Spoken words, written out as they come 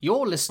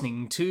You're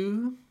listening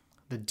to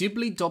the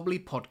Dibbly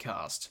Dobbly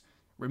podcast.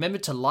 Remember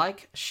to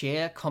like,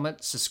 share,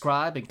 comment,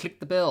 subscribe, and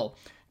click the bell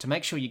to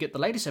make sure you get the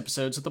latest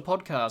episodes of the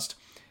podcast.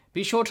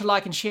 Be sure to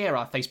like and share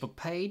our Facebook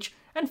page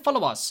and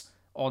follow us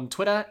on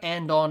Twitter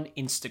and on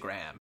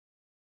Instagram.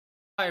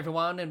 Hi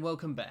everyone and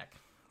welcome back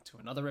to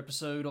another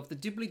episode of the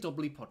Dibbly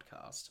Dobbly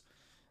podcast.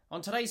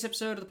 On today's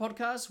episode of the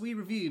podcast, we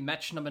review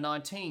match number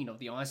 19 of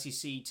the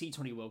ICC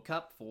T20 World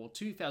Cup for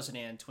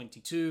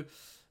 2022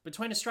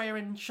 between Australia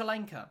and Sri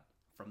Lanka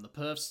from the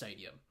Perth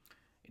Stadium.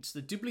 It's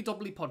the Dibbly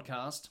Dobbly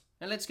podcast,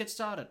 and let's get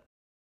started.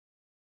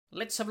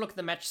 Let's have a look at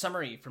the match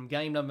summary from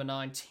game number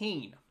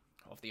 19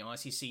 of the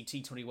ICC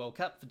T20 World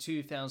Cup for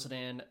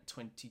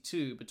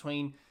 2022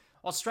 between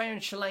Australia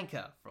and Sri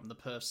Lanka from the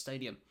Perth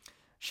Stadium.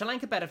 Sri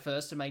Lanka batted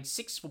first and made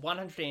 6 for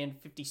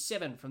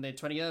 157 from their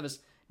 20 overs.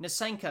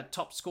 Nasanka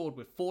top scored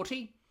with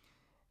 40,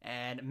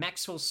 and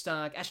Maxwell,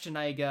 Stark, Ashton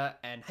Agar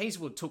and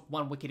Hazelwood took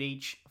 1 wicket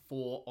each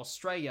for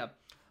Australia.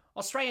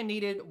 Australia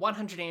needed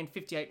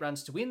 158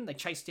 runs to win. They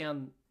chased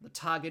down the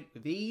target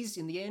with ease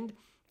in the end,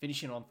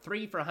 finishing on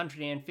 3 for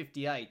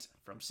 158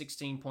 from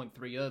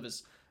 16.3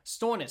 overs.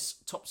 Stoinis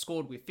top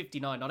scored with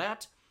 59 not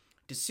out.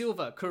 De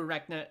Silva,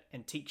 Kururatne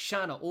and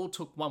Tikshana all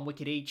took 1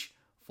 wicket each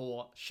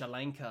for Sri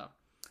Lanka.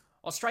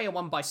 Australia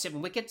won by 7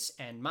 wickets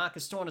and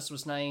Marcus Stoinis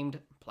was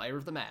named Player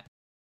of the Match.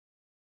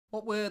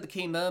 What were the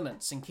key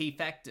moments and key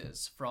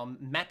factors from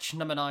match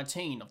number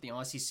 19 of the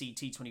ICC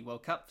T20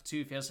 World Cup for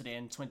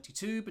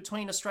 2022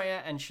 between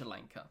Australia and Sri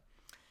Lanka?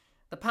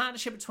 The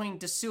partnership between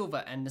De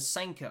Silva and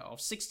Nasanka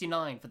of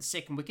 69 for the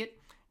second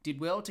wicket did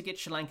well to get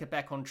Sri Lanka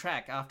back on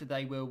track after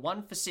they were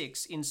 1 for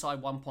 6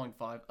 inside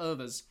 1.5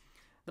 overs.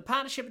 The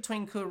partnership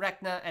between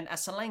Kururatne and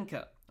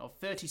Asalanka of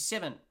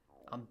 37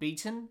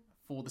 unbeaten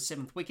for the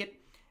 7th wicket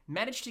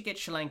managed to get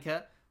Sri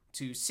Lanka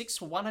to 6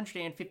 for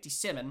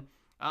 157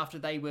 after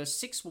they were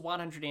 6 for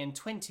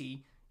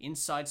 120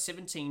 inside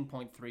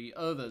 17.3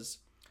 overs.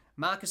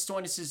 Marcus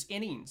Stoinis'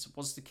 innings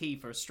was the key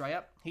for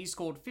Australia. He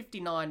scored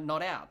 59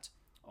 not out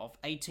of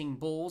 18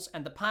 balls,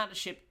 and the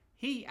partnership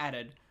he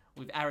added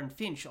with Aaron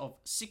Finch of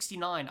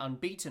 69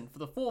 unbeaten for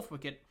the 4th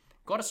wicket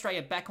got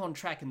Australia back on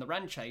track in the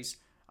run chase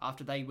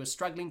after they were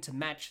struggling to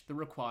match the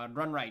required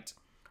run rate.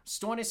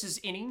 Stoinis'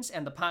 innings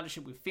and the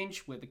partnership with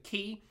Finch were the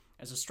key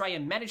as Australia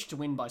managed to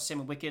win by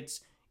 7 wickets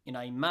in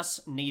a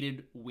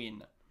must-needed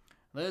win.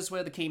 Those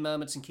were the key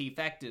moments and key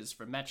factors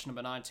for match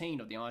number 19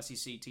 of the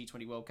ICC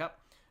T20 World Cup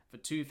for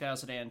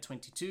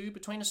 2022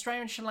 between Australia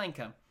and Sri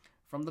Lanka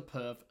from the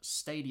Perth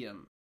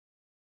Stadium.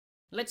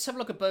 Let's have a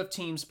look at both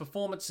teams'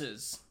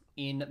 performances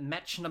in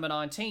match number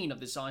 19 of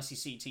this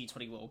ICC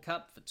T20 World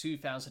Cup for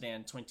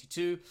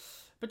 2022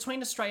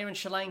 between Australia and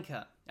Sri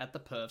Lanka at the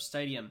Perth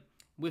Stadium,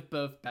 with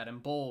both bat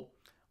and ball.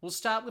 We'll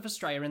start with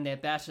Australia and their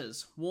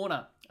batters.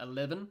 Warner,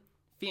 11,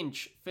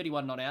 Finch,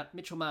 31 not out,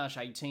 Mitchell Marsh,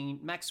 18,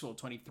 Maxwell,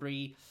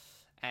 23,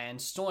 and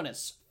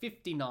Stoinis,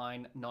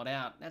 59 not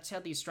out. That's how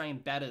the Australian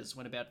batters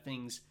went about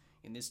things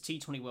in this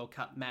T20 World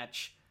Cup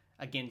match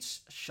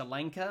against Sri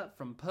Lanka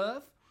from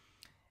Perth.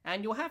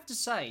 And you'll have to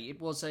say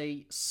it was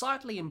a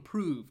slightly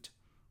improved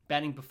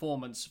batting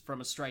performance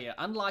from Australia.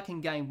 Unlike in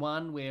Game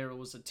 1, where it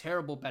was a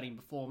terrible batting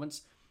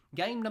performance,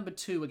 Game number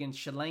 2 against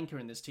Sri Lanka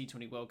in this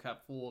T20 World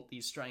Cup for the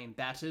Australian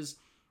batters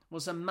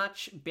was a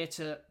much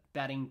better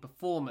batting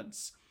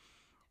performance.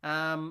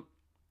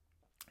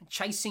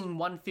 Chasing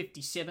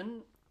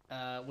 157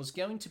 was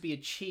going to be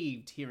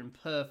achieved here in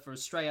Perth for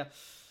Australia,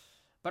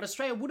 but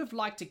Australia would have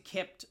liked to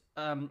kept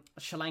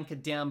Sri Lanka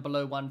down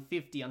below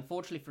 150.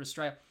 Unfortunately for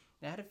Australia,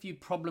 they had a few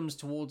problems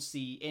towards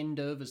the end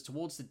overs,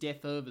 towards the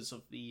death overs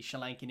of the Sri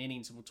Lankan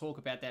innings, and we'll talk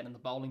about that in the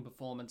bowling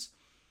performance.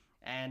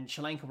 And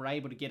Sri Lanka were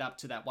able to get up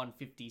to that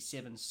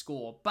 157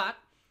 score, but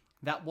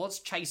that was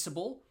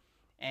chaseable.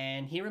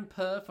 And here in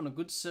Perth, on a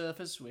good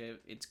surface where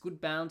it's good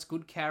bounce,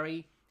 good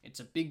carry, it's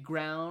a big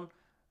ground,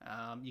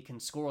 you can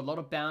score a lot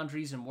of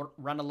boundaries and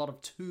run a lot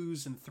of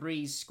 2s and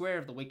 3s square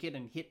of the wicket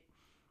and hit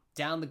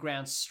down the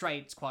ground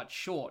straight. It's quite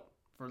short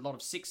for a lot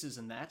of 6s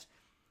and that.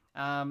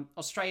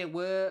 Australia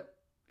were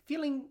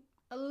feeling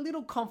a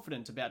little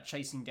confident about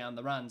chasing down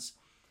the runs.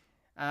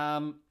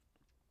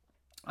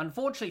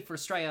 Unfortunately for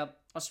Australia,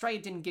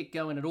 Australia didn't get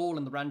going at all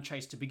in the run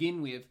chase to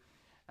begin with.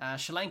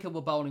 Sri Lanka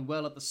were bowling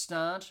well at the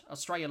start.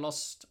 Australia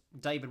lost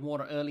David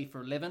Warner early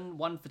for 11,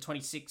 1 for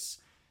 26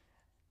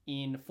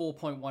 in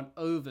 4.1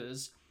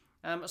 overs.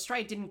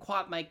 Australia didn't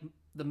quite make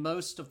the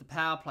most of the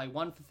power play,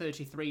 1 for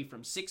 33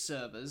 from 6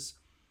 overs.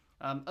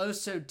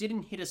 Also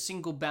didn't hit a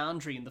single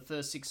boundary in the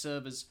first 6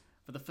 overs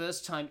for the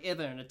first time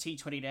ever in a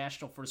T20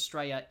 National for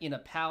Australia in a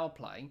power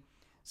play.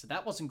 So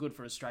that wasn't good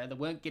for Australia. They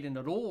weren't getting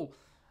at all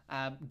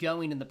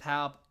going in the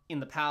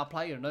power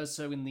play and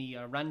also in the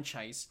run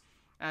chase.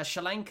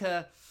 Sri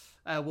Lanka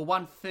were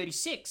 1 for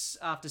 36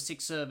 after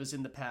 6 overs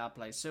in the power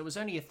play, so it was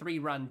only a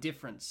 3-run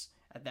difference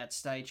at that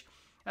stage.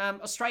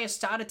 Australia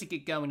started to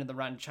get going in the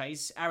run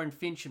chase. Aaron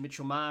Finch and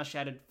Mitchell Marsh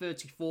added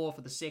 34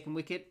 for the second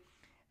wicket,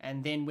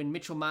 and then when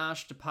Mitchell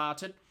Marsh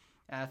departed,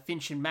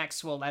 Finch and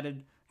Maxwell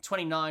added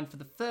 29 for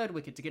the third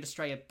wicket to get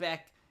Australia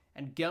back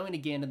and going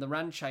again in the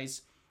run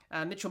chase.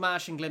 Mitchell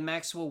Marsh and Glenn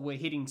Maxwell were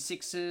hitting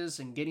sixes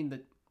and getting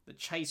the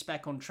chase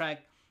back on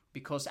track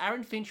because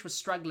Aaron Finch was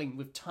struggling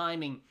with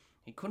timing.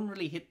 He couldn't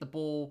really hit the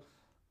ball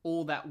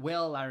all that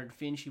well, Aaron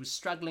Finch. He was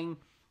struggling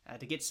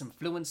to get some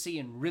fluency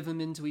and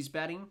rhythm into his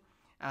batting.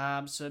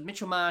 So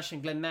Mitchell Marsh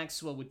and Glenn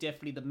Maxwell were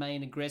definitely the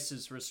main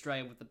aggressors for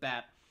Australia with the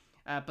bat.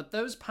 But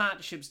those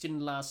partnerships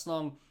didn't last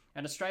long,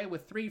 and Australia were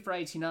 3 for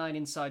 89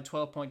 inside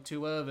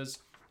 12.2 overs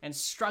and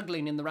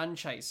struggling in the run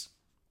chase.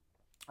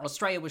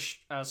 Australia was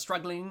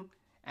struggling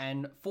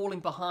and falling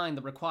behind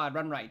the required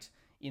run rate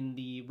in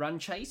the run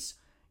chase.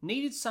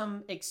 Needed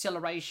some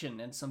acceleration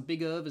and some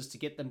big overs to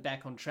get them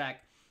back on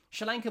track.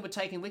 Sri Lanka were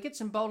taking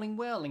wickets and bowling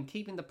well and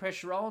keeping the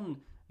pressure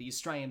on the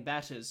Australian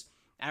batters.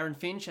 Aaron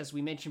Finch, as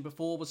we mentioned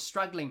before, was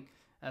struggling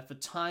for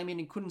timing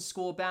and couldn't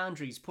score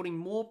boundaries, putting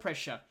more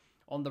pressure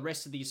on the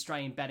rest of the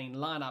Australian batting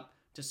lineup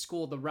to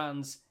score the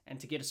runs and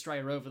to get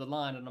Australia over the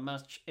line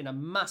in a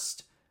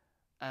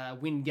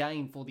must-win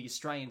game for the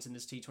Australians in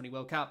this T20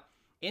 World Cup.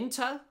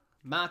 Enter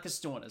Marcus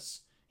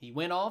Stoinis. He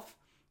went off,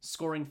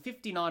 scoring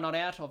 59 not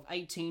out of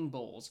 18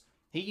 balls.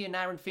 He and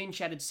Aaron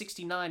Finch added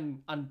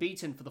 69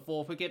 unbeaten for the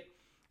fourth wicket.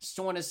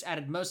 Stoinis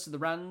added most of the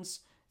runs.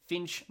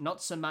 Finch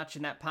not so much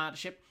in that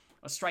partnership.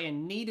 Australia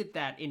needed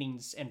that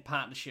innings and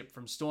partnership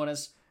from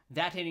Stoinis.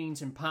 That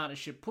innings and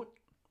partnership put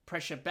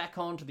pressure back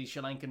onto the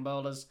Sri Lankan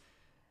bowlers,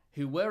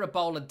 who were a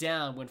bowler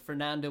down when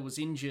Fernando was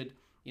injured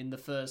in the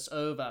first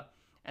over.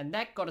 And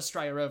that got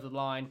Australia over the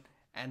line,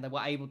 and they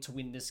were able to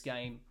win this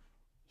game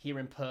here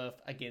in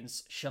Perth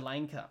against Sri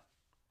Lanka.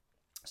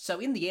 So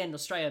in the end,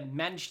 Australia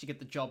managed to get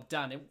the job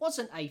done. It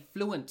wasn't a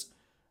fluent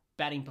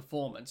batting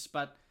performance,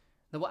 but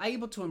they were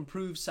able to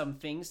improve some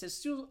things. There's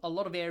still a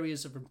lot of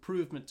areas of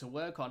improvement to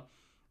work on.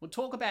 We'll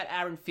talk about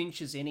Aaron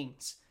Finch's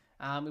innings.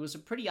 It was a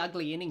pretty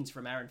ugly innings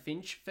from Aaron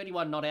Finch.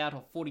 31 not out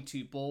of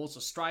 42 balls,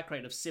 a strike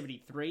rate of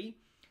 73.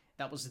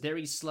 That was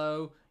very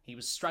slow. He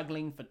was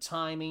struggling for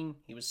timing.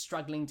 He was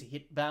struggling to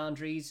hit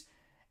boundaries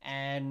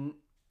and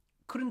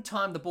couldn't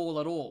time the ball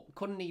at all.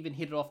 Couldn't even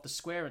hit it off the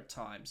square at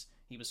times.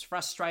 He was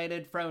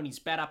frustrated, throwing his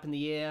bat up in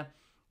the air.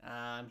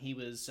 He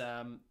was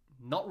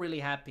not really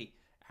happy,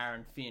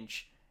 Aaron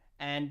Finch.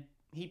 And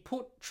he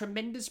put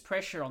tremendous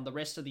pressure on the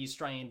rest of the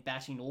Australian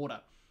batting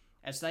order.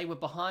 As they were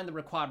behind the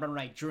required run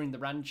rate during the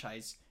run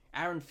chase,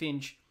 Aaron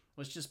Finch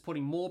was just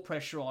putting more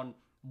pressure on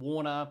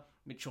Warner,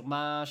 Mitchell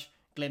Marsh,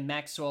 Glenn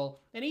Maxwell,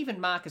 and even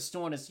Marcus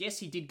Stoinis. Yes,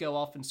 he did go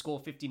off and score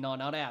 59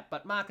 not out,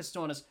 but Marcus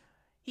Stoinis,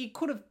 he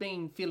could have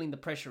been feeling the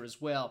pressure as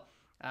well.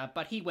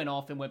 But he went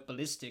off and went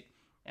ballistic,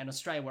 and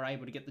Australia were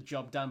able to get the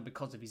job done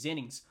because of his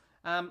innings.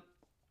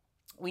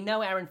 We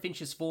know Aaron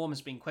Finch's form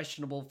has been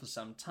questionable for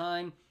some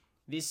time.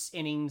 This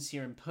innings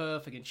here in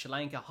Perth against Sri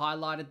Lanka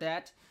highlighted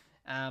that.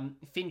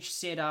 Finch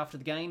said after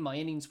the game, "My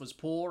innings was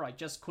poor, I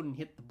just couldn't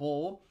hit the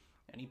ball,"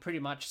 and he pretty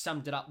much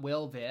summed it up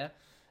well there.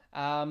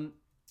 I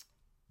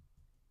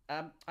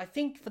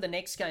think for the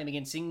next game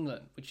against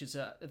England, which is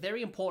a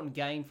very important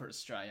game for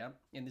Australia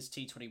in this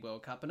T20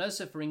 World Cup, and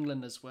also for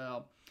England as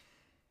well,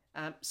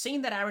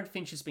 seeing that Aaron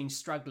Finch has been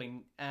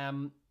struggling,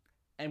 and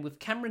with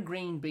Cameron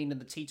Green being in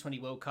the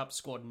T20 World Cup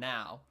squad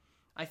now,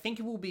 I think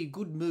it will be a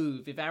good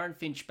move if Aaron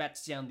Finch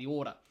bats down the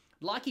order,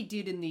 like he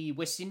did in the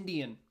West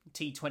Indian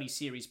T20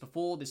 series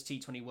before this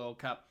T20 World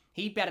Cup.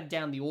 He batted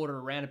down the order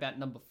around about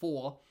number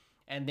 4,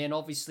 and then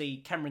obviously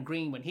Cameron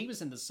Green, when he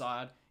was in the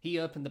side, he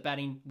opened the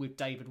batting with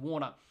David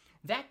Warner.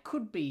 That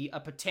could be a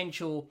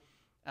potential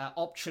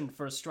option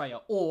for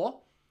Australia.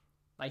 Or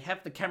they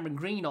have the Cameron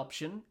Green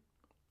option,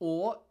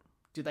 or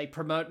do they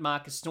promote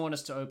Marcus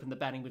Stoinis to open the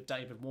batting with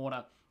David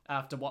Warner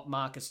after what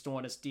Marcus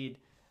Stoinis did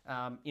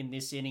in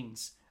this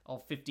innings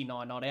of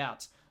 59 not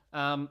out?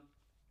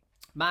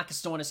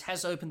 Marcus Stoinis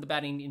has opened the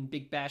batting in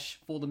Big Bash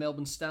for the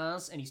Melbourne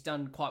Stars, and he's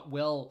done quite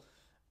well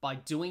by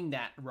doing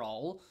that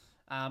role.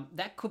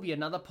 That could be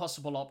another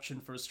possible option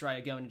for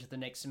Australia going into the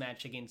next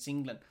match against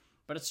England.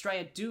 But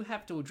Australia do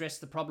have to address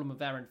the problem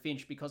of Aaron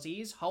Finch because he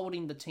is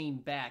holding the team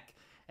back.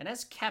 And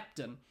as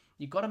captain,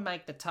 you've got to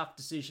make the tough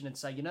decision and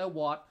say, you know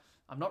what,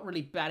 I'm not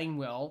really batting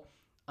well.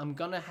 I'm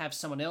going to have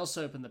someone else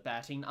open the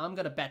batting. I'm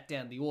going to bat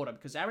down the order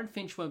because Aaron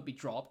Finch won't be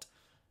dropped.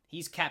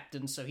 He's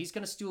captain, so he's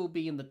going to still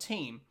be in the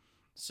team.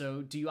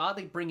 So do you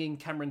either bring in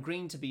Cameron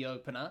Green to be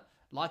opener,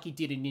 like he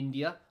did in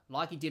India,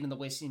 like he did in the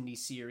West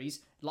Indies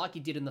series, like he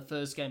did in the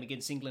first game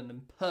against England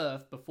in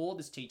Perth before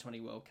this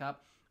T20 World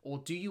Cup, or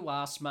do you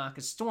ask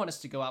Marcus Stoinis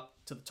to go up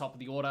to the top of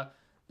the order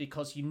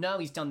because you know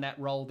he's done that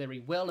role very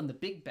well in the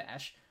Big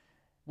Bash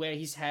where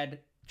he's had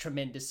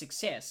tremendous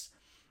success?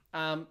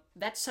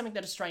 That's something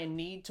that Australia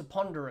need to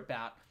ponder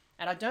about,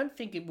 and I don't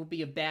think it will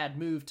be a bad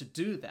move to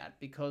do that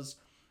because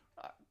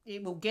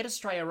it will get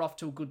Australia off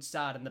to a good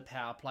start in the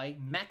power play,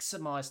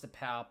 maximise the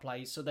power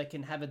play so they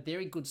can have a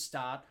very good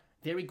start,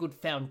 very good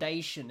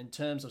foundation in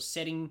terms of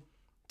setting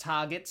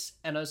targets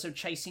and also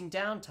chasing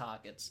down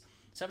targets.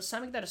 So it's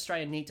something that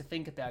Australia need to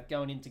think about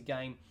going into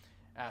game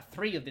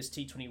 3 of this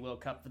T20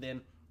 World Cup for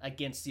them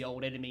against the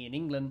old enemy in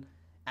England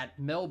at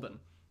Melbourne.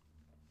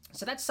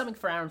 So that's something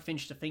for Aaron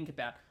Finch to think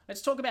about.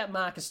 Let's talk about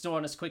Marcus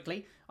Stoinis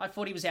quickly. I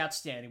thought he was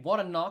outstanding.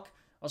 What a knock.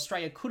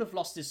 Australia could have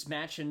lost this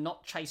match and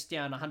not chased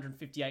down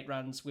 158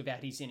 runs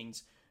without his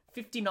innings.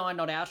 59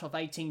 not out of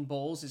 18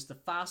 balls is the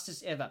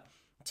fastest ever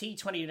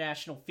T20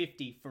 International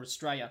 50 for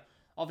Australia.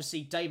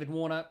 Obviously, David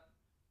Warner,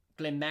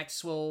 Glenn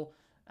Maxwell,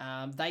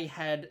 they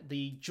had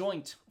the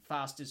joint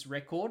fastest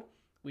record,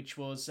 which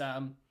was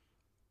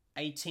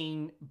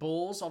 18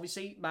 balls.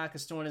 Obviously,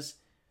 Marcus Stoinis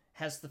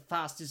has the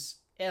fastest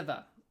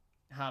ever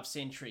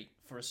half-century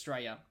for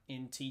Australia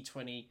in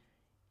T20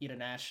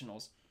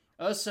 Internationals.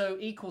 Also,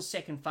 equals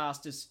second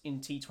fastest in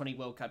T20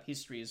 World Cup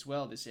history as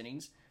well, this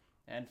innings.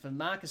 And for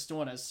Marcus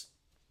Stoinis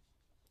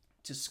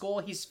to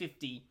score his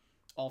 50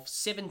 off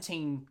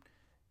 17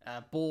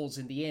 balls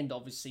in the end,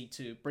 obviously,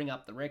 to bring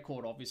up the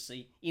record,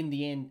 obviously. In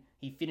the end,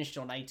 he finished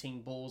on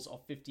 18 balls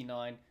off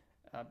 59,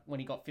 when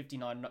he got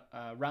 59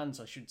 runs,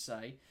 I should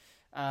say.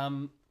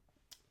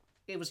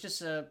 It was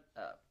just a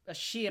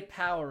sheer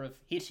power of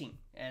hitting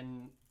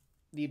and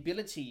the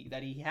ability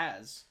that he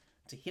has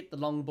to hit the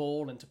long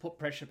ball and to put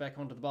pressure back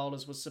onto the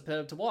bowlers was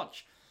superb to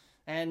watch.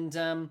 And,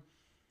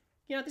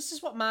 this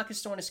is what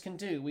Marcus Stoinis can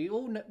do.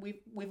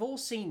 We've all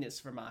seen this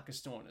from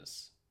Marcus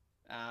Stoinis.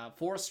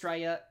 For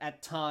Australia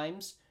at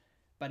times,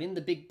 but in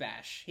the Big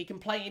Bash, he can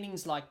play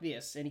innings like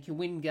this and he can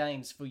win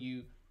games for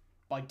you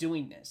by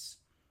doing this.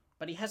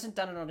 But he hasn't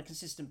done it on a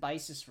consistent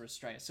basis for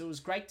Australia. So it was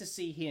great to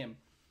see him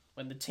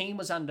when the team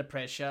was under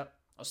pressure.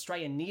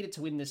 Australia needed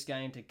to win this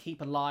game to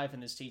keep alive in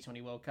this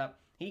T20 World Cup.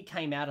 He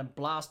came out and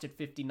blasted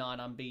 59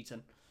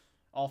 unbeaten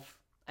off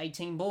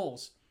 18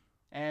 balls.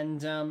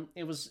 And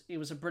it was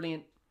a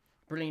brilliant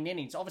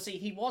innings. Obviously,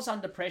 he was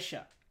under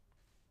pressure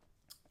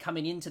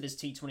coming into this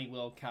T20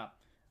 World Cup.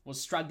 Was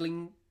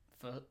struggling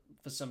for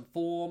some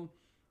form.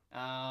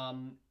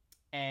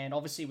 And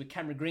obviously with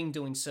Cameron Green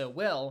doing so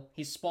well,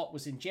 his spot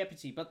was in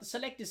jeopardy. But the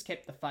selectors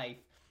kept the faith,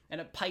 and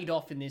it paid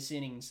off in this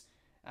innings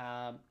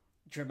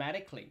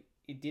dramatically.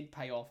 It did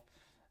pay off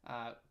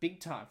big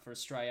time for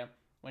Australia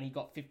when he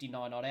got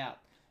 59 not out.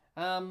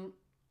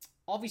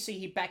 Obviously,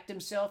 he backed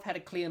himself, had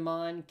a clear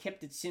mind,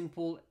 kept it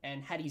simple,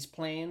 and had his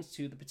plans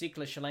to the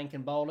particular Sri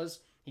Lankan bowlers.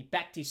 He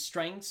backed his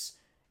strengths.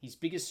 His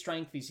biggest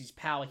strength is his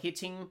power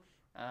hitting.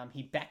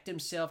 He backed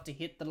himself to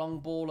hit the long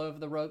ball over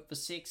the rope for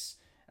 6.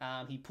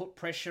 He put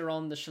pressure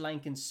on the Sri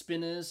Lankan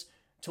spinners,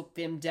 took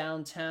them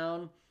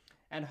downtown,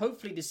 and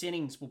hopefully this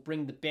innings will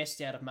bring the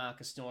best out of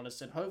Marcus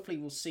Stoinis, and hopefully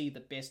we'll see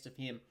the best of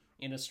him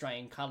in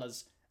Australian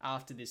colours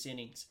after this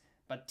innings.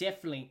 But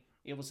definitely,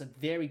 it was a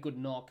very good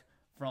knock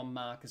from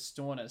Marcus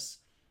Stoinis.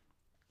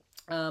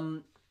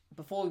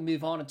 Before we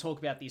move on and talk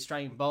about the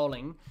Australian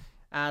bowling,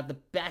 the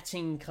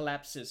batting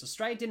collapses.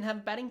 Australia didn't have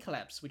a batting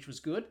collapse, which was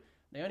good.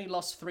 They only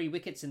lost 3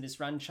 wickets in this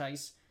run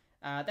chase.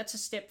 That's a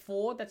step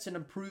forward. That's an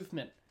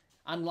improvement.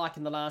 Unlike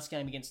in the last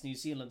game against New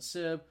Zealand.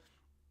 So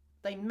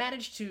they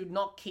managed to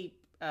not keep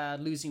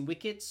losing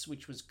wickets,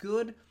 which was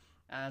good.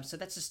 So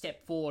that's a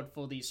step forward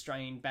for the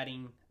Australian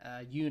batting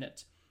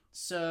unit.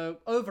 So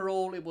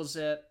overall, it was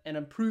an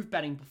improved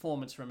batting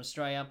performance from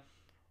Australia.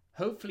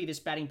 Hopefully this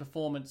batting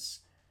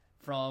performance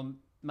from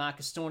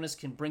Marcus Stoinis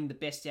can bring the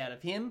best out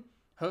of him.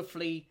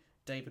 Hopefully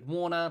David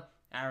Warner,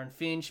 Aaron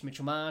Finch,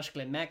 Mitchell Marsh,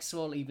 Glenn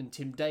Maxwell, even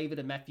Tim David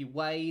and Matthew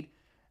Wade.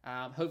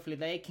 Hopefully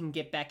they can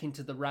get back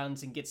into the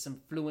runs and get some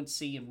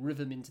fluency and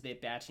rhythm into their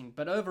batting.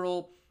 But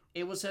overall,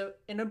 it was an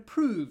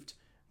improved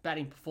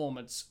batting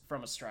performance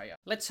from Australia.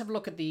 Let's have a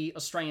look at the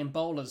Australian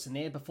bowlers and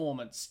their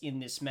performance in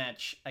this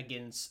match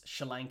against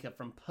Sri Lanka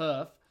from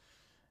Perth.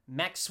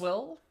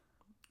 Maxwell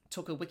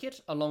took a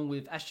wicket along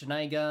with Ashton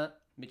Agar,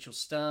 Mitchell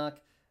Starc,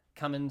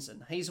 Cummins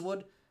and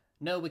Hazelwood.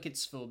 No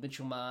wickets for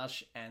Mitchell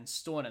Marsh and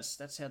Stoinis.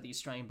 That's how the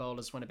Australian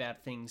bowlers went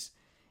about things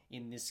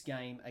in this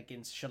game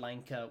against Sri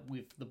Lanka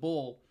with the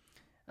ball.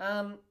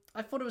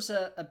 I thought it was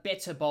a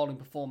better bowling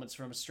performance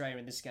from Australia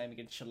in this game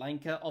against Sri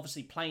Lanka.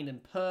 Obviously playing in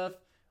Perth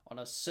on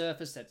a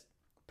surface that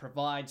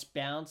provides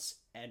bounce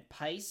and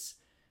pace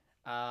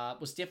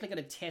was definitely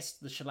going to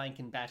test the Sri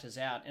Lankan batters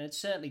out, and it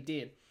certainly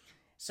did.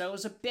 So it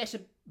was a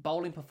better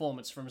bowling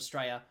performance from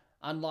Australia,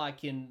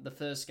 unlike in the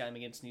first game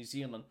against New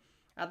Zealand.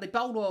 They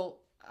bowled well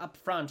up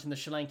front in the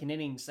Sri Lankan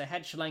innings. They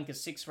had Sri Lanka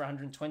 6 for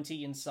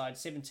 120 inside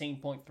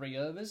 17.3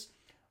 overs,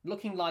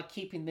 looking like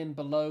keeping them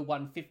below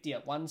 150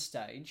 at one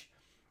stage.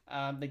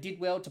 They did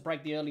well to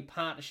break the early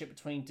partnership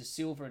between De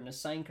Silva and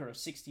Nasanka of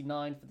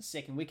 69 for the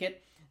second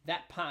wicket.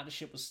 That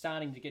partnership was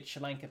starting to get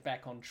Sri Lanka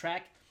back on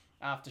track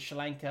after Sri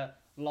Lanka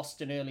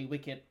lost an early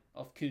wicket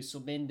of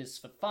Kusal Mendis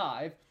for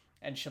 5,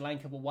 and Sri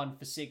Lanka were 1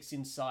 for 6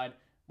 inside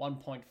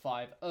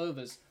 1.5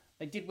 overs.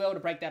 They did well to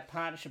break that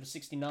partnership of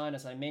 69,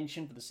 as I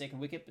mentioned, for the second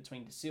wicket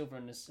between De Silva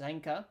and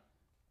Nasanka.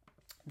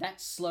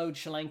 That slowed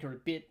Sri Lanka a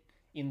bit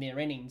in their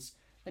innings.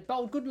 They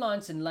bowled good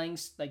lines and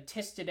lengths. They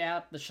tested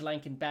out the Sri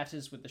Lankan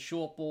batters with the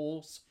short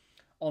balls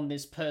on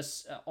this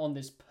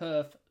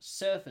Perth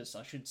surface,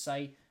 I should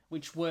say,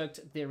 which worked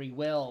very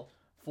well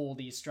for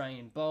the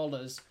Australian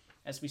bowlers.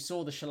 As we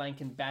saw the Sri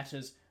Lankan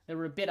batters, they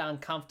were a bit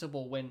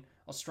uncomfortable when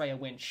Australia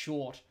went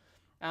short.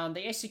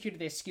 They executed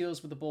their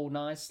skills with the ball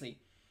nicely.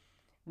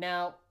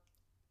 Now,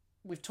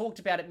 we've talked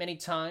about it many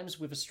times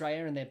with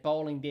Australia and their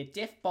bowling. Their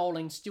deft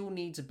bowling still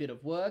needs a bit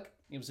of work.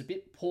 It was a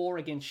bit poor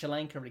against Sri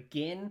Lanka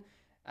again.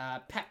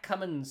 Pat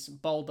Cummins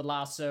bowled the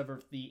last over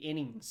of the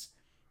innings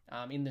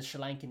in the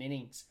Sri Lankan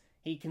innings.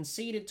 He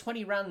conceded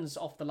 20 runs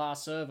off the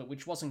last over,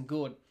 which wasn't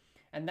good.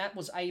 And that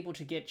was able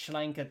to get Sri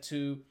Lanka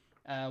to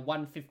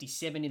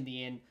 157 in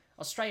the end.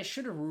 Australia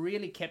should have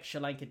really kept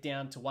Sri Lanka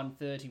down to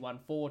 130,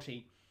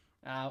 140.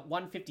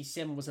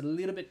 157 was a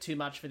little bit too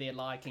much for their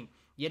liking.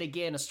 Yet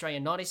again, Australia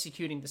not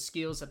executing the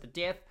skills at the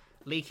death,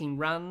 leaking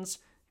runs.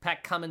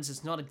 Pat Cummins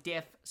is not a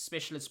death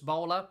specialist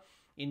bowler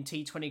in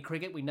T20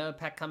 cricket. We know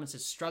Pat Cummins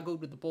has struggled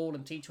with the ball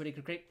in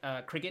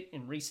T20 cricket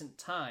in recent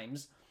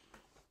times,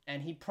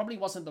 and he probably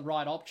wasn't the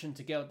right option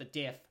to go at the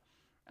death.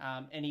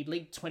 And he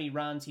leaked 20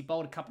 runs. He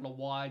bowled a couple of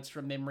wides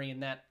from memory in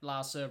that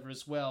last over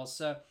as well.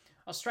 So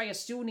Australia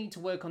still need to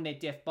work on their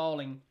death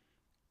bowling.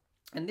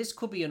 And this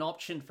could be an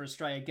option for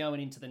Australia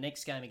going into the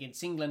next game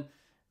against England.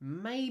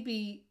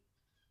 Maybe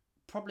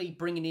probably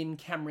bringing in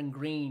Cameron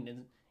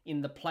Green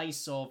in the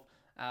place of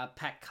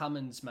Pat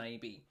Cummins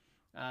maybe.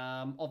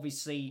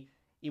 Obviously,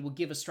 it will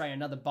give Australia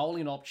another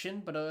bowling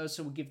option, but it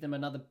also will give them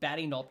another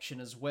batting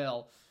option as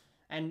well.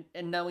 And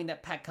knowing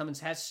that Pat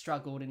Cummins has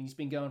struggled and he's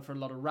been going for a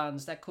lot of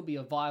runs, that could be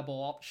a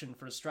viable option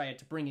for Australia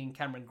to bring in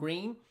Cameron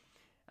Green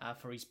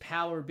for his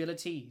power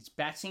ability, his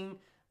batting,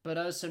 but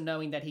also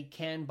knowing that he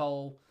can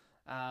bowl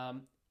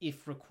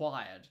if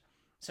required.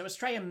 So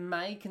Australia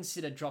may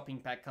consider dropping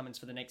Pat Cummins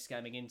for the next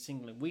game against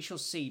England. We shall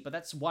see, but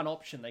that's one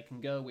option they can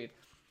go with.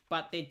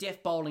 But their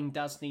death bowling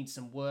does need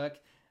some work.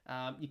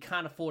 You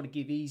can't afford to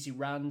give easy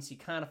runs. You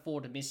can't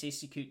afford to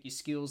mis-execute your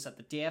skills at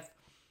the death.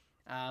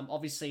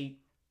 Obviously,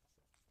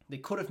 they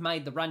could have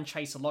made the run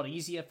chase a lot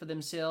easier for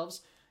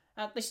themselves.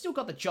 They still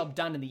got the job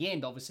done in the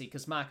end, obviously,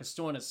 because Marcus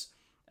Stoinis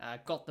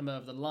got them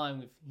over the line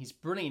with his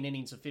brilliant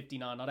innings of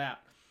 59 not out.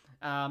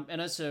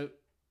 And also,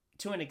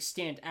 to an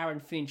extent, Aaron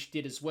Finch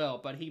did as well,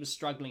 but he was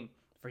struggling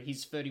for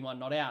his 31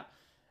 not out.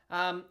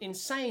 In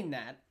saying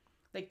that,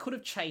 they could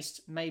have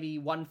chased maybe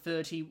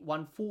 130,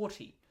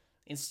 140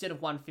 instead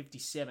of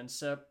 157.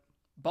 So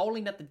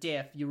bowling at the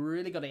death, you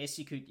really got to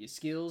execute your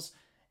skills,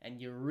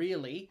 and you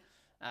really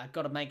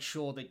got to make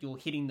sure that you're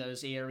hitting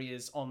those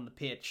areas on the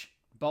pitch.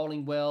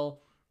 Bowling well,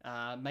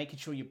 making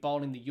sure you're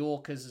bowling the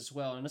Yorkers as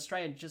well. And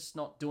Australia just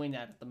not doing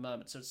that at the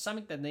moment. So it's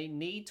something that they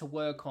need to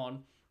work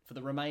on for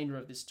the remainder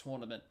of this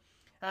tournament.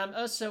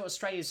 Also,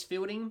 Australia's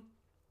fielding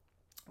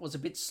was a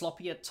bit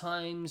sloppy at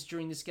times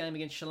during this game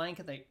against Sri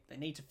Lanka. They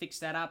need to fix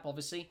that up,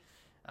 obviously.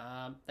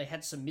 They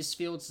had some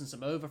misfields and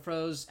some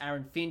overthrows.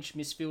 Aaron Finch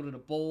misfielded a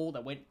ball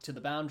that went to the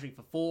boundary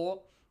for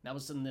 4. That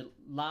was in the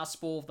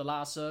last ball of the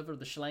last over of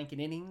the Sri Lankan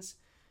innings.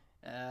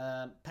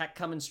 Pat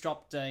Cummins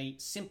dropped a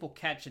simple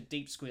catch at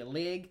deep square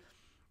leg.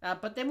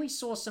 But then we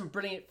saw some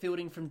brilliant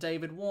fielding from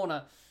David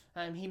Warner.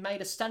 He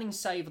made a stunning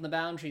save on the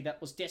boundary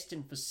that was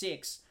destined for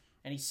 6,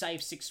 and he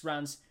saved 6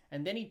 runs.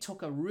 And then he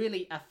took a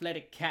really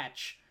athletic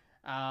catch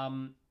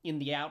in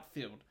the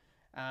outfield.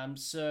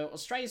 So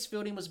Australia's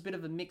fielding was a bit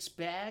of a mixed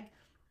bag.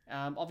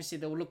 Obviously,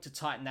 they will look to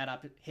tighten that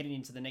up heading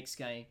into the next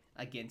game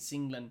against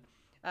England.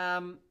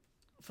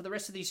 For the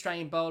rest of the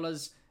Australian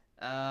bowlers,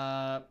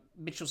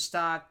 Mitchell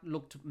Starc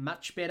looked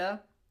much better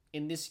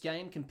in this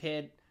game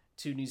compared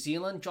to New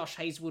Zealand. Josh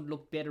Hazlewood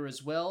looked better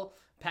as well.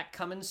 Pat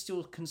Cummins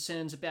still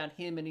concerns about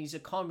him and his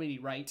economy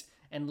rate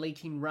and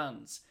leaking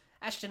runs.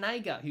 Ashton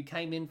Agar, who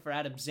came in for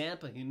Adam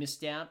Zampa, who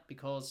missed out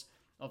because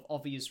of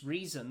obvious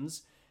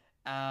reasons,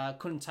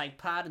 couldn't take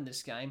part in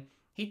this game.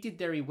 He did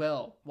very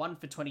well. 1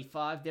 for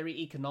 25, very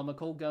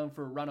economical, going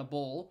for a runner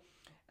ball.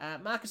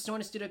 Marcus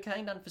Stoinis did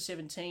okay, none for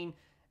 17.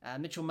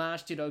 Mitchell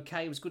Marsh did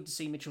okay. It was good to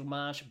see Mitchell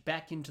Marsh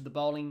back into the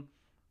bowling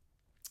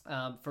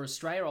for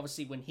Australia.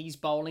 Obviously, when he's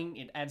bowling,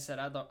 it adds that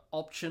other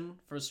option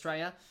for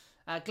Australia.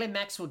 Glenn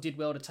Maxwell did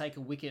well to take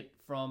a wicket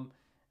from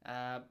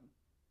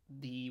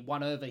the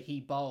 1 over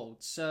he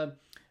bowled. So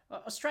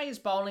Australia's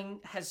bowling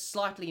has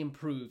slightly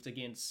improved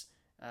against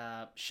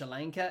Sri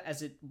Lanka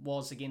as it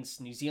was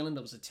against New Zealand.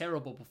 It was a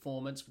terrible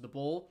performance with the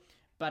ball.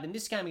 But in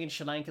this game against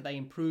Sri Lanka, they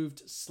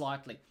improved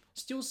slightly.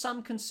 Still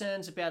some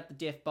concerns about the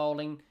death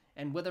bowling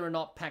and whether or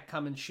not Pat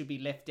Cummins should be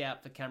left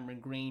out for Cameron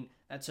Green.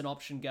 That's an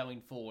option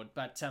going forward.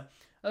 But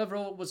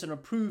overall, it was an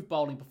improved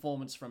bowling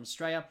performance from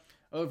Australia.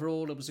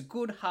 Overall, it was a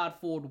good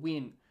hard-fought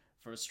win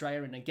for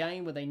Australia in a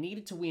game where they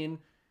needed to win,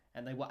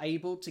 and they were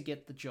able to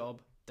get the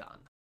job done.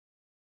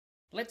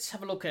 Let's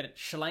have a look at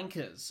Sri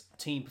Lanka's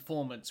team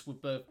performance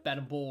with both bat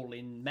and ball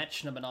in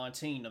match number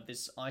 19 of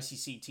this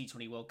ICC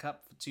T20 World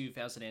Cup for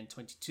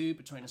 2022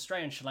 between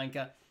Australia and Sri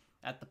Lanka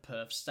at the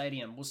Perth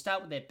Stadium. We'll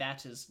start with their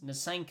batters.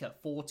 Nasanka,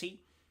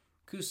 40.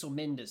 Kusal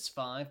Mendes,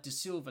 5. De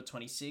Silva,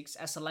 26.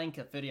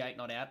 Asalanka, 38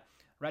 not out.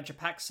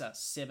 Rajapaksa,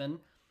 7.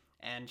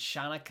 And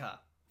Shanaka,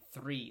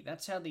 3.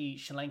 That's how the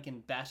Sri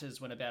Lankan batters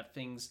went about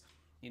things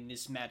in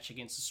this match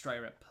against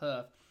Australia at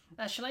Perth.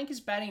 Now, Sri Lanka's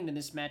batting in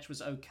this match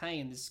was okay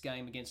in this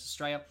game against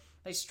Australia.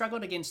 They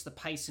struggled against the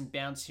pace and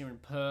bounce here in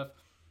Perth.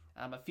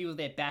 A few of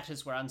their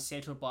batters were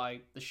unsettled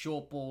by the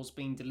short balls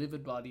being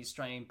delivered by the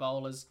Australian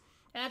bowlers.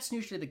 And that's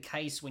usually the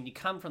case when you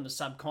come from the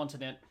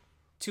subcontinent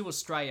to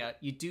Australia.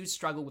 You do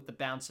struggle with the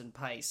bounce and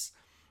pace.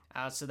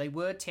 So they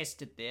were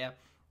tested there.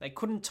 They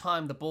couldn't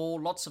time the ball,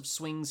 lots of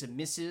swings and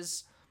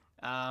misses.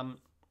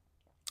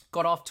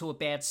 Got off to a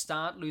bad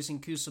start, losing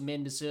Kusal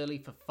Mendes early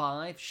for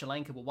 5. Sri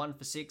Lanka were 1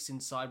 for 6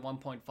 inside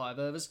 1.5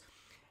 overs.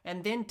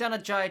 And then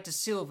Dhananjaya De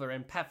Silva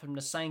and Pathum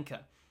Nissanka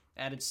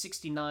added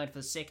 69 for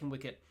the second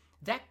wicket.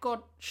 That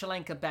got Sri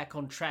Lanka back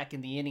on track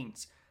in the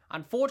innings.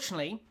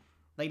 Unfortunately,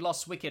 they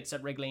lost wickets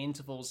at regular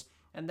intervals,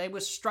 and they were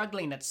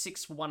struggling at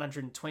 6 for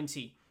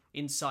 120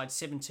 inside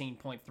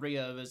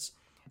 17.3 overs.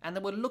 And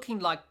they were looking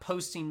like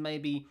posting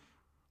maybe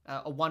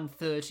a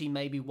 130,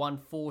 maybe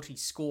 140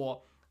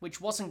 score, which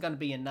wasn't going to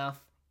be enough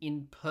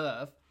in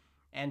Perth.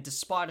 And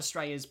despite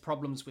Australia's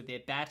problems with their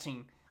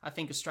batting, I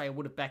think Australia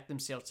would have backed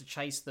themselves to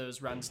chase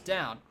those runs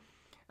down.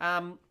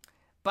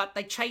 But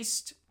they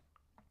cashed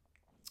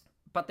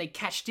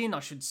in, I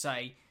should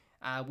say,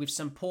 with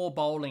some poor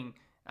bowling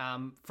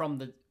from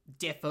the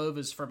death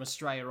overs from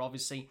Australia,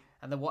 obviously,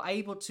 and they were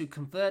able to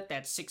convert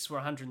that 6 for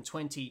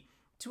 120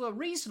 to a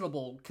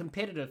reasonable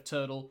competitive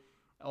total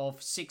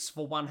of 6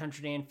 for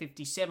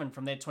 157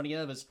 from their 20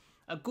 overs.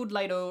 A good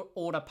late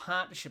order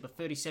partnership of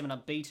 37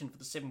 unbeaten for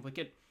the 7th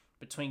wicket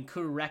between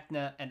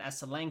Kururatne and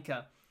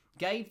Asalanka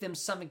gave them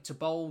something to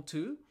bowl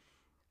to,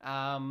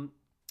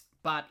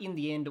 but in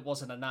the end it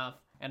wasn't enough,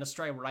 and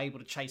Australia were able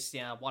to chase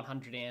down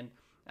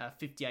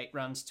 158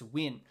 runs to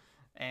win,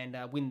 and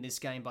win this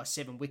game by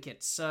 7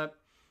 wickets. So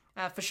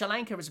for Sri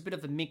Lanka, it was a bit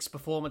of a mixed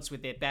performance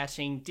with their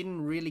batting.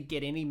 Didn't really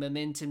get any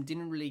momentum,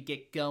 didn't really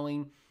get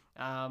going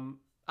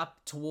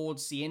up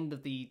towards the end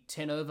of the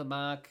 10-over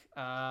mark.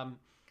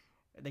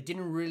 They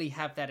didn't really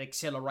have that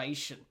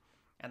acceleration,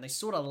 and they're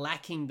sort of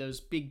lacking those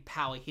big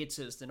power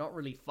hitters. They're not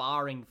really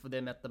firing for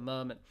them at the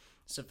moment.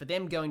 So for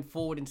them going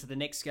forward into the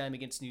next game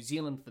against New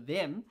Zealand, for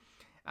them,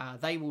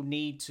 they will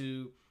need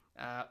to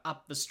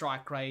up the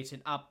strike rate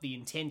and up the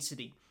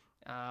intensity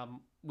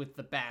with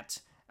the bat.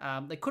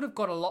 They could have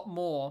got a lot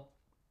more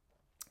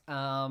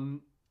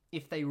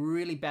if they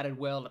really batted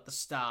well at the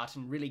start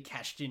and really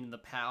cashed in the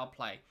power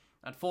play.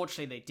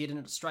 Unfortunately, they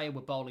didn't. Australia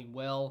were bowling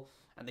well,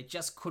 and they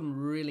just couldn't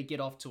really get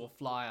off to a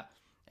flyer.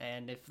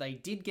 And if they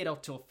did get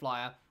off to a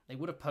flyer, they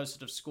would have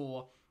posted a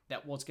score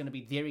that was going to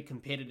be very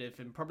competitive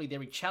and probably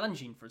very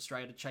challenging for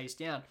Australia to chase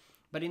down.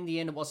 But in the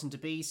end, it wasn't to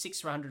be. 6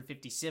 for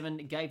 157.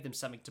 It gave them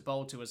something to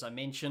bowl to, as I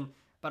mentioned,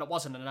 but it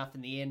wasn't enough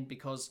in the end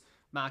because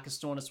Marcus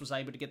Stoinis was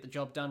able to get the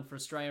job done for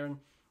Australia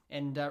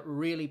and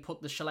really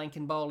put the Sri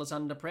Lankan bowlers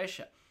under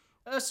pressure.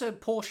 Also,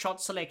 poor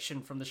shot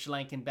selection from the Sri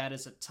Lankan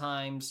batters at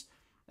times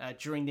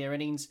during their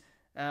innings.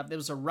 There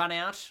was a run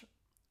out,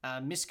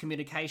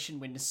 miscommunication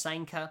when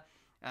Nissanka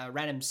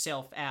ran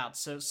himself out.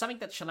 So something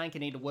that Sri Lanka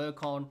need to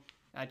work on.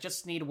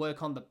 Just need to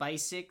work on the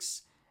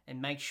basics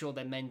and make sure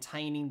they're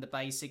maintaining the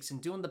basics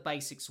and doing the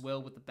basics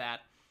well with the bat.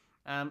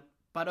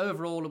 But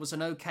overall, it was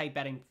an okay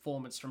batting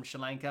performance from Sri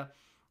Lanka,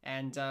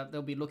 and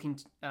they'll be looking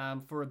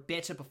for a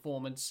better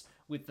performance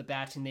with the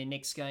bat in their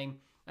next game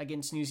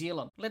against New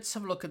Zealand. Let's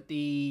have a look at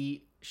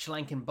the Sri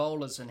Lankan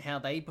bowlers and how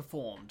they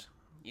performed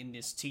in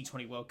this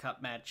T20 World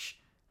Cup match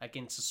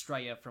against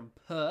Australia from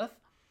Perth.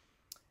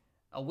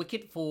 A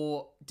wicket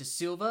for De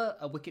Silva,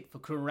 a wicket for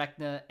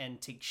Kururatne and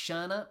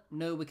Tikshana,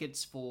 no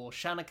wickets for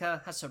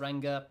Shanaka,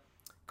 Hasaranga,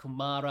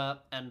 Kumara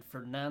and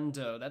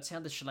Fernando. That's how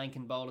the Sri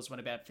Lankan bowlers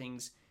went about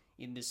things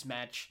in this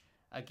match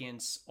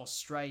against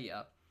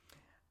Australia.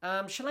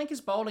 Sri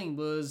Lanka's bowling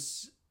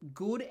was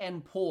good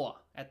and poor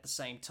at the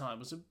same time. It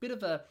was a bit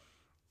of a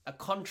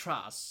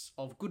contrast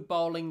of good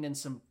bowling and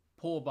some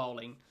poor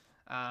bowling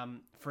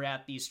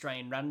throughout the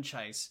Australian run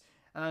chase.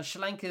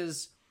 Sri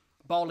Lanka's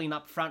bowling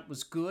up front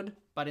was good,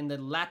 but in the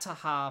latter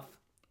half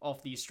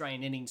of the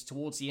Australian innings,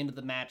 towards the end of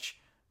the match,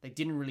 they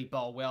didn't really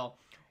bowl well.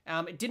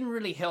 It didn't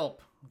really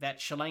help that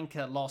Sri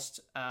Lanka lost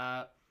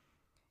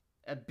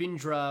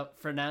Bindra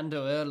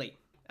Fernando early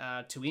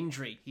to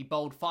injury. He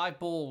bowled 5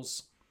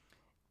 balls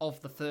of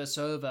the first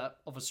over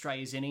of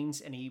Australia's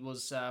innings, and he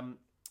was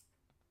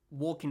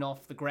walking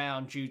off the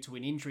ground due to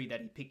an injury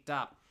that he picked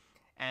up.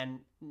 And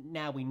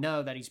now we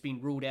know that he's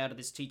been ruled out of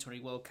this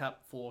T20 World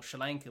Cup for Sri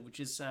Lanka, which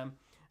is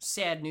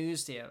sad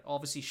news there.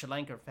 Obviously, Sri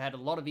Lanka have had a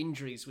lot of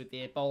injuries with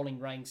their bowling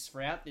ranks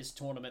throughout this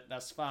tournament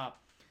thus far.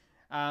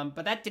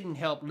 But that didn't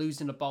help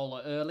losing a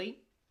bowler early.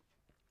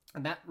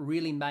 And that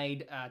really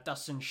made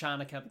Dustin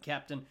Shanaka, the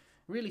captain,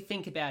 really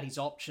think about his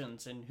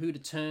options and who to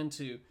turn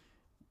to.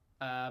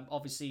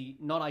 Obviously,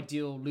 not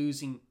ideal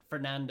losing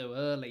Fernando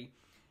early.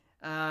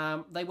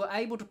 They were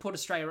able to put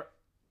Australia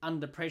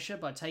under pressure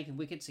by taking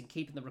wickets and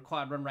keeping the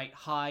required run rate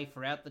high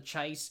throughout the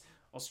chase.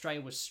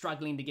 Australia was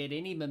struggling to get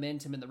any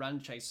momentum in the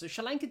run chase. So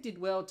Sri Lanka did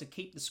well to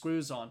keep the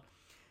screws on,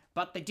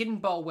 but they didn't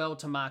bowl well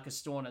to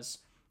Marcus Stoinis.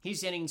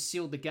 His innings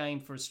sealed the game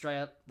for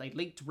Australia. They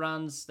leaked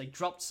runs, they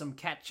dropped some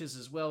catches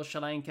as well,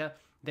 Sri Lanka.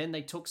 Then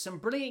they took some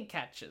brilliant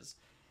catches.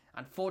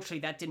 Unfortunately,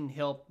 that didn't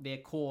help their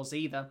cause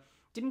either.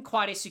 Didn't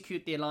quite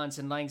execute their lines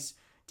and lengths,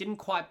 didn't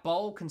quite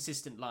bowl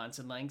consistent lines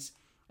and lengths,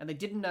 and they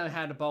didn't know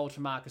how to bowl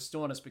to Marcus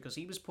Stoinis because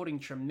he was putting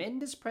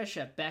tremendous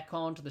pressure back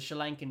onto the Sri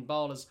Lankan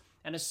bowlers,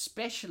 and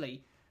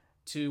especially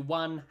to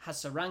one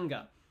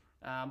Hasaranga,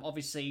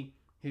 obviously,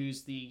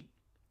 who's the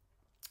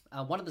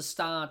one of the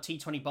star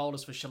T20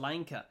 bowlers for Sri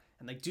Lanka,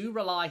 and they do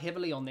rely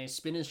heavily on their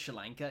spinners, Sri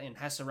Lanka, in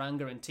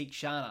Hasaranga and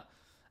Theekshana.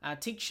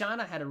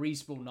 Theekshana had a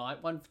reasonable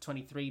night, 1 for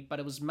 23, but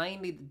it was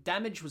mainly, the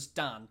damage was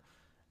done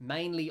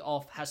mainly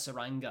off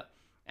Hasaranga.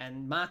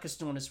 And Marcus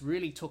Stoinis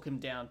really took him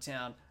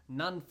downtown,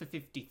 none for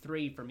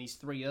 53 from his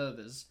 3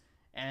 overs.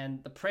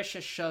 And the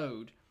pressure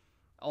showed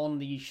on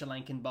the Sri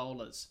Lankan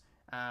bowlers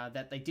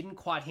that they didn't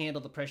quite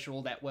handle the pressure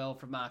all that well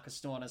from Marcus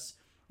Stoinis.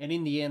 And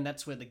in the end,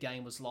 that's where the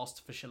game was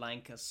lost for Sri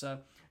Lanka. So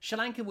Sri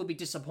Lanka will be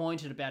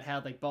disappointed about how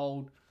they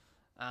bowled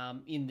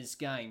in this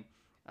game.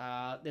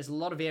 There's a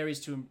lot of areas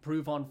to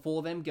improve on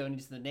for them going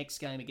into the next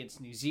game against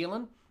New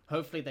Zealand.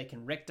 Hopefully they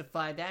can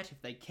rectify that.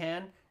 If they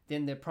can,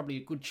 then they're probably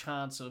a good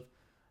chance of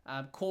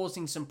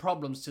causing some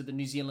problems to the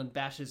New Zealand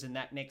batters in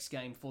that next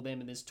game for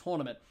them in this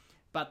tournament.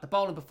 But the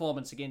bowling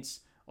performance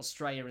against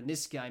Australia in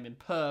this game in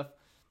Perth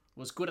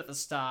was good at the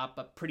start,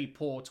 but pretty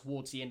poor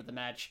towards the end of the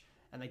match.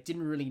 And they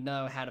didn't really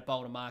know how to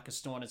bowl to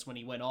Marcus Stoinis when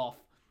he went off.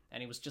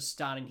 And he was just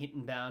starting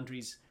hitting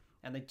boundaries.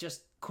 And they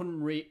just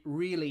couldn't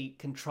really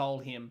control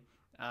him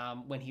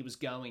when he was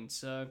going.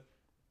 So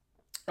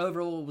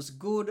overall, it was a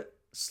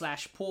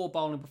good/poor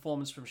bowling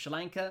performance from Sri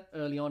Lanka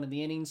early on in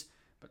the innings.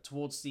 But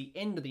towards the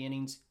end of the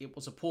innings, it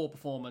was a poor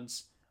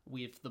performance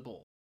with the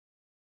ball.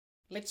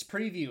 Let's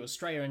preview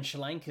Australia and Sri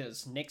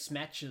Lanka's next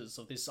matches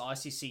of this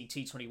ICC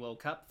T20 World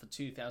Cup for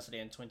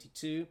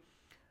 2022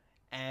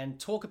 and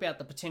talk about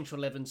the potential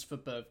 11s for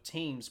both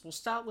teams. We'll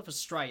start with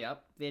Australia.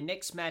 Their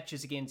next match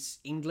is against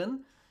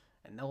England,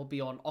 and that will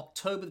be on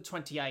October the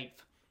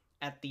 28th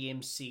at the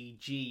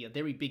MCG. A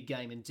very big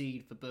game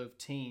indeed for both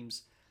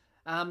teams.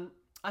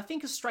 I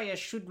think Australia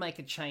should make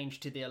a change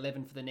to their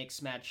 11 for the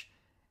next match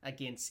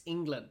against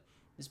England.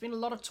 There's been a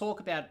lot of talk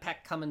about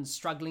Pat Cummins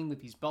struggling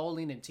with his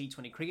bowling in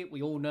T20 cricket.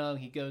 We all know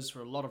he goes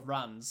for a lot of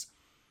runs.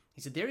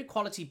 He's a very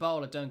quality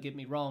bowler, don't get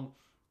me wrong,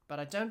 but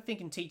I don't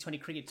think in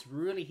T20 cricket it's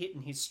really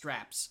hitting his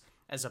straps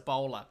as a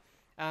bowler.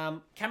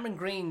 Cameron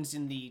Green's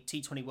in the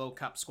T20 World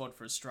Cup squad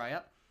for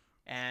Australia,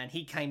 and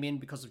he came in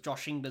because of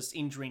Josh Inglis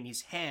injuring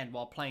his hand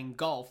while playing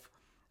golf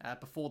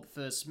before the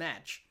first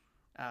match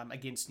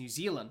against New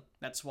Zealand.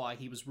 That's why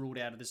he was ruled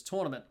out of this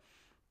tournament.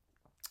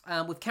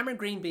 With Cameron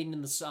Green being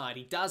in the side,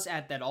 he does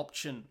add that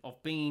option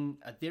of being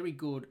a very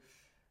good,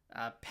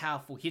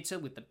 powerful hitter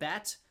with the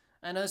bat,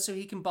 and also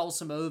he can bowl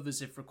some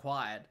overs if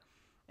required.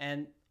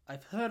 And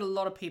I've heard a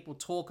lot of people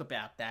talk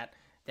about that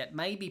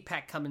maybe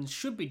Pat Cummins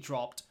should be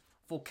dropped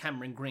for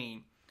Cameron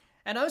Green.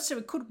 And also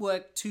it could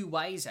work two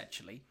ways,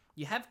 actually.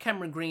 You have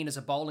Cameron Green as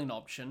a bowling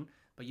option,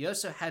 but you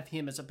also have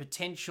him as a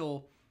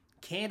potential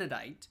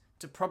candidate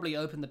to probably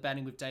open the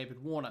batting with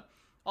David Warner.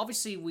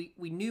 Obviously,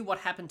 we knew what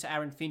happened to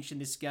Aaron Finch in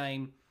this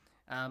game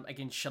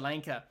against Sri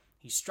Lanka.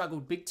 He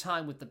struggled big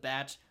time with the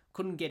bat,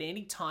 couldn't get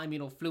any time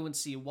in or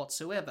fluency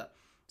whatsoever.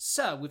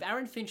 So, with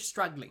Aaron Finch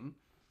struggling,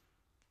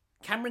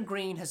 Cameron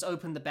Green has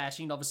opened the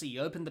batting. Obviously, he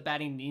opened the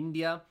batting in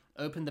India,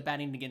 opened the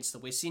batting against the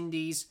West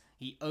Indies.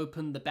 He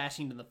opened the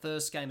batting in the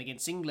first game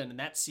against England in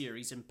that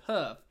series in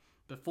Perth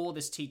before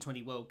this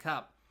T20 World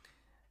Cup.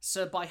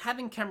 So, by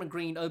having Cameron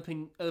Green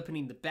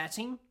opening the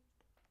batting,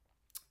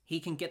 he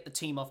can get the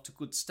team off to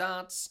good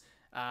starts,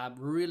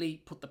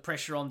 really put the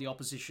pressure on the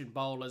opposition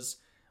bowlers,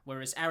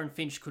 whereas Aaron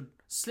Finch could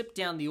slip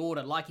down the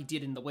order like he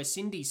did in the West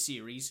Indies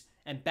series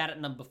and bat at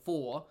number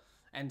 4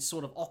 and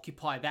sort of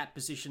occupy that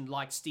position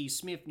like Steve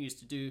Smith used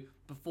to do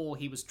before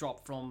he was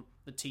dropped from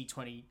the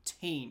T20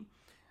 team.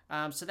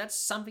 So that's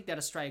something that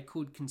Australia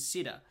could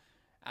consider.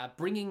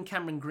 Bringing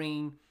Cameron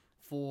Green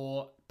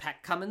for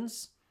Pat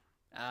Cummins,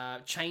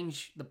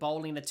 change the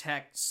bowling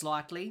attack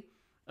slightly.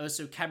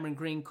 Also, Cameron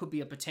Green could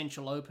be a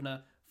potential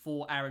opener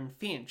for Aaron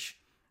Finch,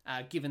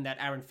 given that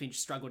Aaron Finch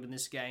struggled in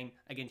this game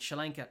against Sri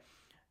Lanka.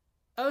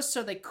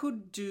 Also, they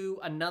could do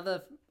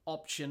another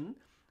option,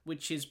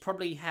 which is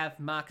probably have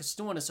Marcus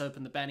Stoinis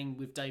open the batting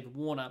with David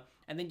Warner,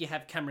 and then you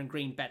have Cameron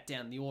Green bat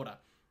down the order.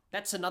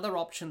 That's another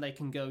option they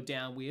can go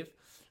down with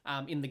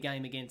in the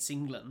game against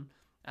England.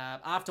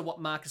 After what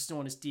Marcus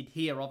Stoinis did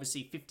here,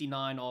 obviously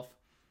 59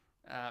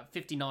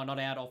 not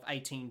out of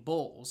 18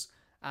 balls,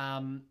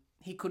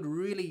 he could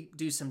really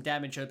do some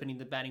damage opening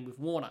the batting with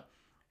Warner.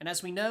 And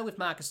as we know with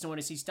Marcus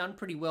Stoinis, he's done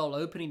pretty well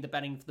opening the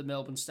batting for the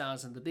Melbourne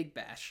Stars and the Big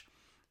Bash.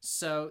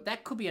 So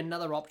that could be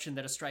another option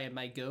that Australia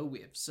may go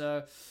with.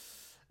 So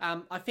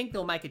I think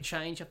they'll make a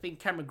change. I think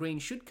Cameron Green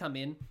should come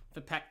in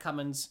for Pat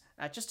Cummins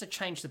just to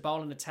change the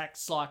bowling attack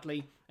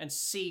slightly and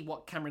see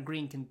what Cameron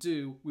Green can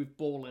do with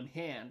ball in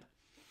hand.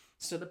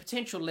 So the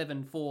potential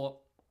 11 for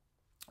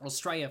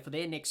Australia for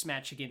their next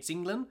match against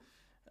England: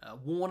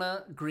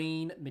 Warner,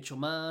 Green, Mitchell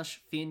Marsh,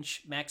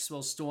 Finch,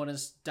 Maxwell,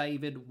 Stoinis,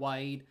 David,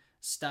 Wade,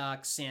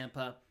 Stark,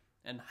 Samper,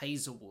 and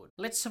Hazelwood.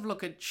 Let's have a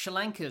look at Sri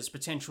Lanka's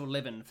potential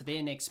 11 for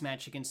their next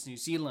match against New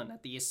Zealand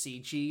at the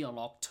SCG on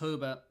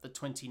October the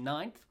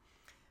 29th.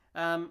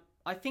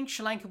 I think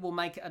Sri Lanka will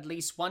make at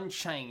least one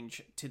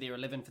change to their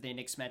 11 for their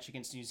next match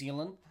against New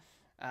Zealand.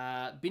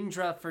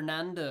 Bindra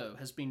Fernando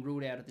has been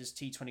ruled out of this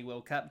T20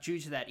 World Cup due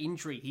to that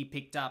injury he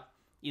picked up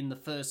in the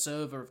first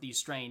over of the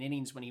Australian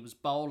innings when he was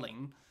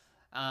bowling.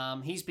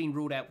 He's been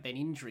ruled out with an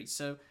injury.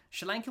 So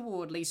Sri Lanka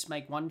will at least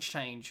make one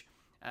change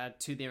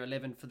to their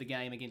 11 for the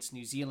game against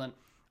New Zealand.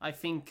 I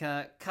think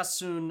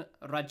Kasun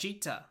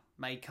Rajita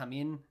may come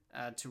in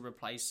to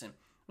replace him.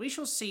 We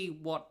shall see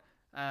what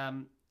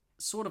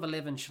sort of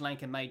 11 Sri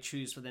Lanka may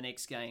choose for the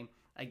next game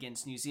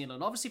against New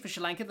Zealand. Obviously for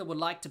Sri Lanka, they would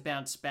like to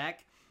bounce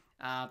back.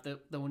 They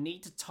will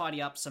need to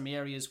tidy up some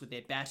areas with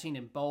their batting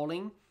and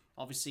bowling.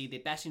 Obviously their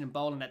batting and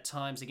bowling at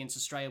times against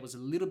Australia was a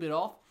little bit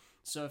off.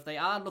 So if they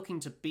are looking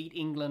to beat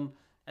England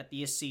at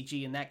the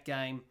SCG in that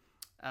game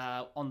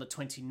on the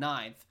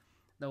 29th,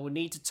 they will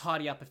need to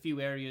tidy up a few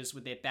areas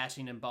with their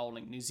batting and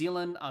bowling. New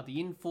Zealand are the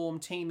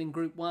informed team in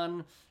Group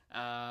 1.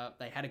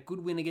 They had a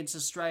good win against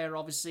Australia,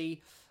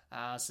 obviously,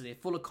 so they're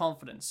full of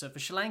confidence. So for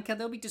Sri Lanka,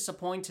 they'll be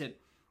disappointed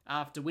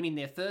after winning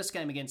their first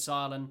game against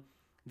Ireland,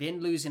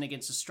 then losing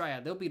against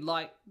Australia. They'll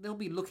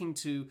be looking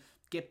to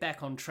get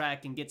back on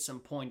track and get some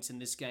points in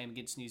this game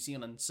against New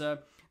Zealand. So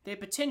their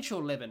potential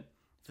 11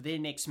 for their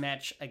next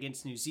match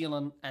against New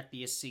Zealand at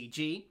the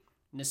SCG: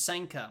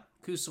 Nissanka,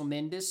 Kusal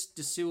Mendes,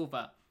 De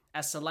Silva,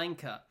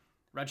 Asalanka,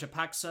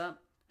 Rajapaksa,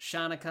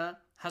 Shanaka,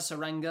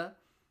 Hasaranga,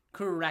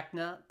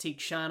 Kururakna,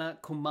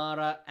 Tikshana,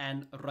 Kumara,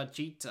 and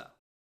Rajita.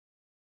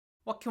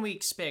 What can we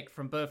expect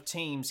from both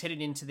teams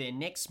heading into their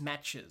next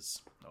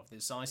matches of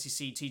this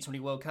ICC T20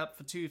 World Cup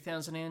for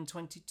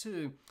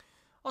 2022?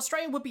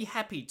 Australia would be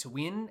happy to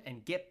win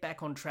and get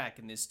back on track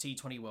in this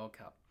T20 World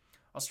Cup.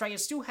 Australia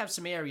still have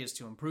some areas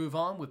to improve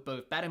on with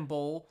both bat and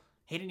ball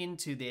heading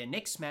into their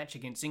next match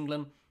against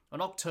England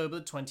on October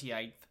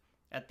 28th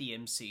at the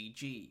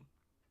MCG.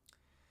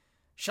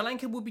 Sri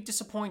Lanka will be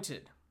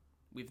disappointed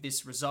with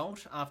this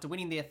result after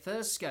winning their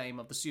first game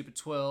of the Super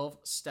 12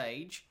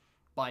 stage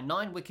by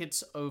 9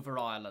 wickets over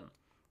Ireland.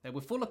 They were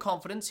full of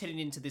confidence heading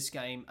into this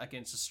game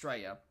against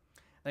Australia.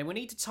 They will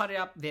need to tidy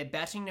up their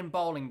batting and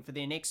bowling for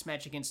their next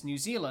match against New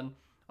Zealand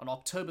on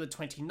October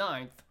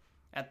 29th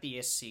at the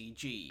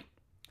SCG.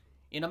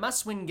 In a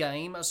must-win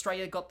game,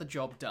 Australia got the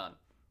job done.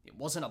 It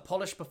wasn't a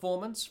polished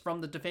performance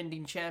from the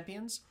defending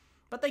champions,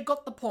 but they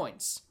got the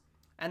points,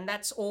 and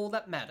that's all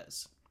that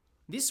matters.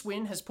 This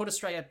win has put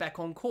Australia back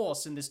on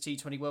course in this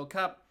T20 World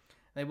Cup.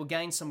 They will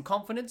gain some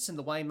confidence in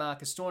the way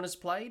Marcus Stoinis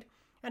played,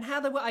 and how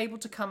they were able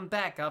to come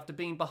back after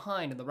being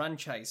behind in the run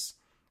chase.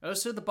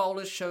 Also, the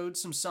bowlers showed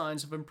some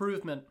signs of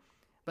improvement,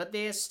 but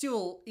there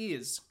still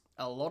is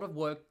a lot of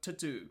work to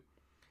do.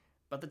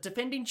 But the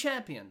defending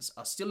champions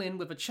are still in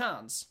with a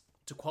chance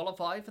to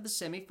qualify for the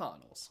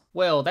semi-finals.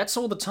 Well, that's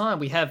all the time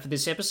we have for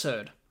this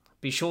episode.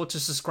 Be sure to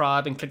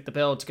subscribe and click the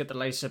bell to get the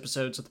latest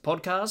episodes of the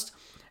podcast,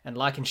 and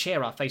like and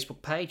share our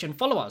Facebook page, and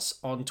follow us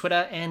on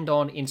Twitter and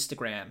on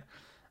Instagram.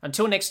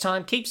 Until next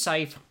time, keep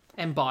safe,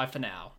 and bye for now.